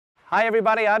Hi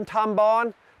everybody, I'm Tom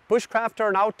Bán, bushcrafter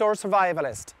and outdoor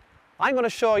survivalist. I'm going to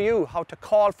show you how to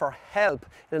call for help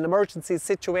in an emergency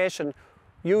situation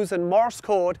using Morse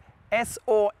code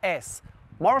SOS.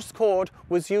 Morse code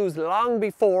was used long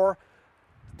before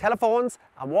telephones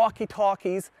and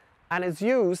walkie-talkies and is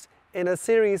used in a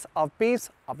series of beeps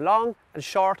of long and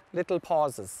short little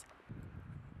pauses.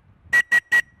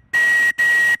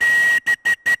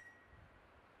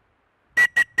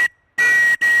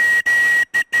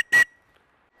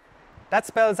 That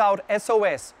spells out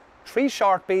SOS, 3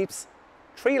 short beeps,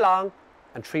 3 long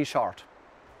and 3 short.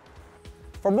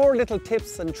 For more little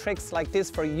tips and tricks like this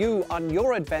for you on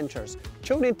your adventures,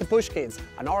 tune in to Bush Kids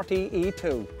on RTÉ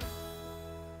 2.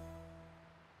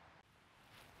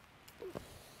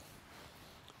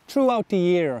 Throughout the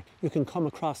year, you can come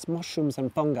across mushrooms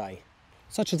and fungi,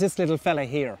 such as this little fella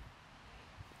here.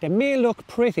 They may look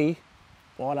pretty,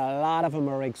 but a lot of them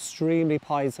are extremely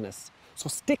poisonous. So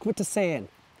stick with the saying,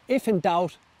 if in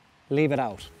doubt, leave it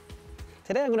out.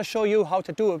 Today I'm going to show you how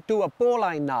to do a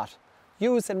bowline knot,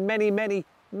 used in many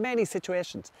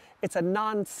situations. It's a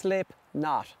non-slip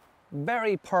knot,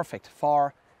 very perfect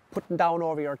for putting down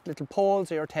over your little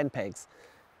poles or your tent pegs.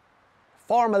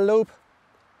 Form a loop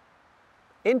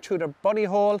into the bunny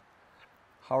hole,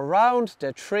 around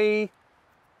the tree,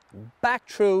 back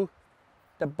through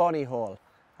the bunny hole.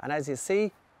 And as you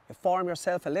see, you form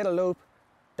yourself a little loop,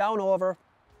 down over,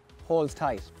 holds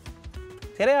tight.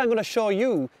 Today I'm going to show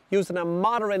you, using a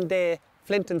modern day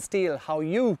flint and steel, how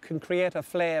you can create a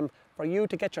flame for you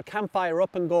to get your campfire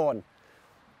up and going.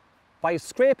 By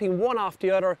scraping one off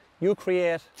the other, you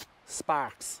create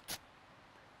sparks.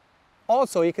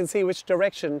 Also, you can see which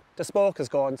direction the smoke is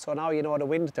going, so now you know the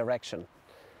wind direction.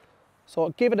 So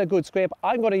give it a good scrape.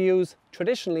 I'm going to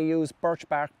traditionally use birch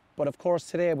bark, but of course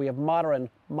today we have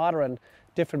modern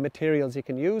different materials you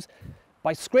can use.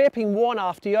 By scraping one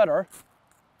off the other,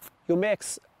 you make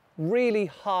really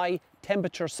high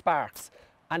temperature sparks,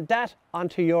 and that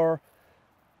onto your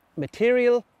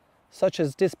material, such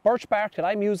as this birch bark that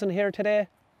I'm using here today.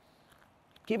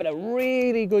 Give it a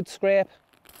really good scrape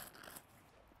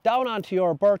down onto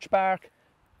your birch bark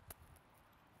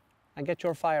and get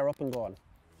your fire up and going.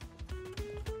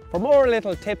 For more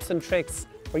little tips and tricks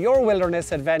for your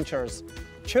wilderness adventures,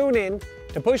 tune in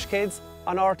to Bush Kids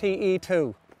on RTÉ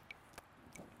 2.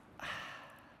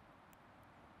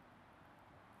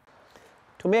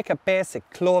 To make a basic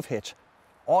clove hitch,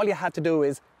 all you have to do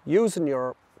is, using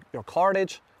your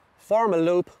cordage, form a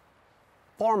loop,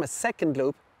 form a second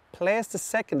loop, place the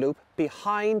second loop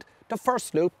behind the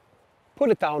first loop,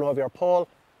 put it down over your pole,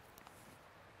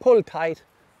 pull tight,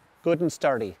 good and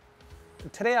sturdy.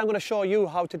 And today I'm going to show you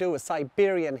how to do a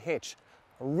Siberian hitch,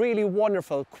 a really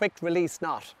wonderful quick release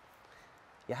knot.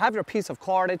 You have your piece of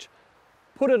cordage,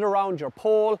 put it around your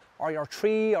pole or your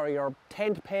tree or your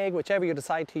tent peg, whichever you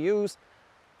decide to use.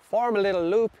 Form a little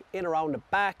loop in around the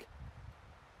back,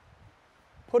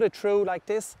 put it through like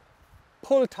this,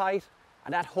 pull tight,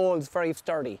 and that holds very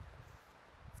sturdy.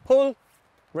 Pull,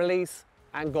 release,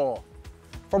 and go.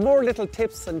 For more little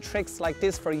tips and tricks like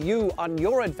this for you on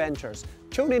your adventures,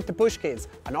 tune in to Bush Kids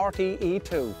on RTÉ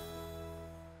 2.